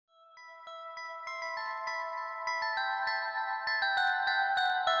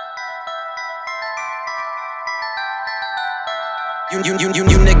You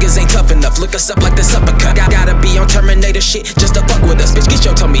niggas ain't tough enough. Look us up like this uppercut. Gotta be on Terminator shit just to fuck with us. Bitch, get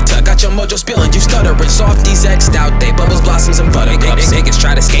your tummy tucked. Got your mojo spilling, you stuttering. Softies X'd out, they bubbles, blossoms, and buttercups. Niggas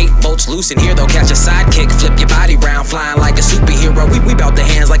try to skate, boats loose in here, they'll catch a sidekick. Flip your body round, flying like a superhero. We bout the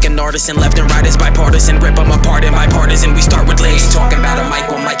hands like an artisan. Left and right is bipartisan. Rip them apart and bipartisan. We start with legs. Talking about a mic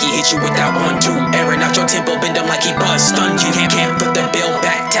when Mikey hit you with that 1-2. Airing out your tempo, bend them like he buzz. Stun you. Can't put the bill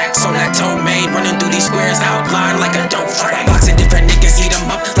back. Tax on that Toman. Running through these squares, outline like a dope frame. Boxing different niggas, eat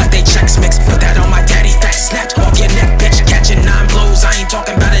them up like they checks mix. Put that on my daddy fat, snapped off your neck, bitch. Catching 9 blows, I ain't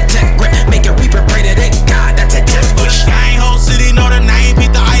talking about a tech grip. Make a reaper pray to they God, that's a death bush. Gang whole city know the name.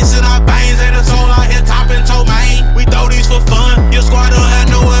 Beat the ice in our veins, and it's all out here topping Toman. We throw these for fun. Your squad don't have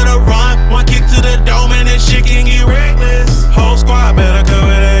nowhere to run. One kick to the dome and this shit can get reckless. Whole squad better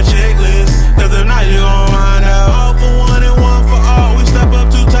cover that checklist, cause if not you gon' find out. All for one and one for all. We step up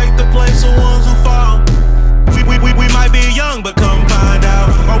to take the place of ones who fall. We might be young, but come find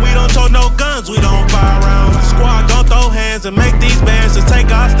out. Or we don't tote no guns, we don't fire rounds. Squad don't throw hands and make these bands to take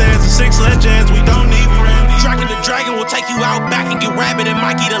our stands. The 6 legends, we don't need friends. Dragon the dragon will take you out back and get rabid. And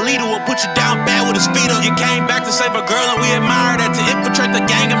Mikey the leader will put you down bad with his feet up. You came back to save a girl and we admire that. To infiltrate the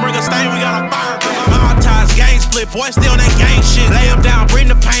gang and bring a stain, we got a fire. My ties, gang split, boys stay on that gang shit. Lay them down,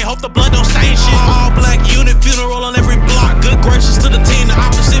 bring the pain, hope the blood don't stain shit. All black unit, funeral on every block. Good gracious to the team, the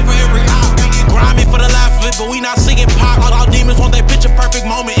opposite for every op. We get grimy for the laugh of it, but we not singing pop. All demons want they picture perfect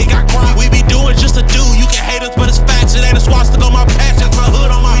moment, it got crime. We be doing just to do, you can hate us, but it's facts. It ain't a swastika on my patch, that's my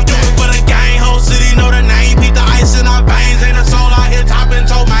hood on my back. We do it for the gang, whole city know the name. Beat the ice in our veins, ain't a soul out here topping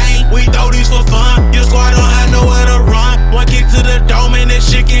Toman. We throw these for fun, your squad don't have nowhere to run. One kick to the dome and this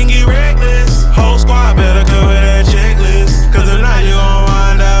shit can get reckless. Whole squad better cover that checklist, cause if not you gon'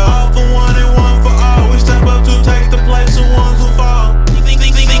 find out. All for one and one for all. We step up to take the place of ones who fall.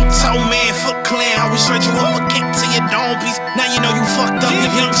 Think Toman, foot clan, how we straight you up a kick to your dome piece. Now you know you fucked up.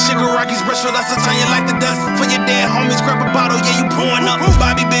 Your young sugar Rockies brush for us to turn you like the dust. For your dead homies, grab a bottle, yeah, you pouring up.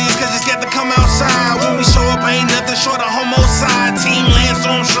 Bobby Bigs, cause it's got to come outside. When we show up, ain't nothing short of homicide. Team land so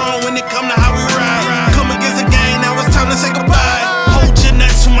I'm strong when it come to how we ride. Come against the gang, now it's time to say goodbye. Hold your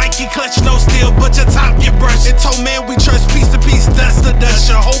nuts, Mikey clutch, no steel, but your top, your brush. And Toman, we trust piece to piece, dust to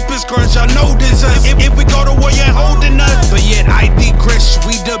dust. Your hope is crushed, y'all know this us. If we go to war, you ain't holding us. But yet I digress,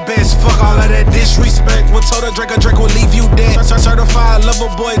 we the best. Fuck all of that disrespect. What told a Drake will leave you dead. Certified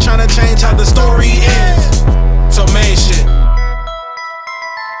lover boy trying to change how the story ends. Toman shit.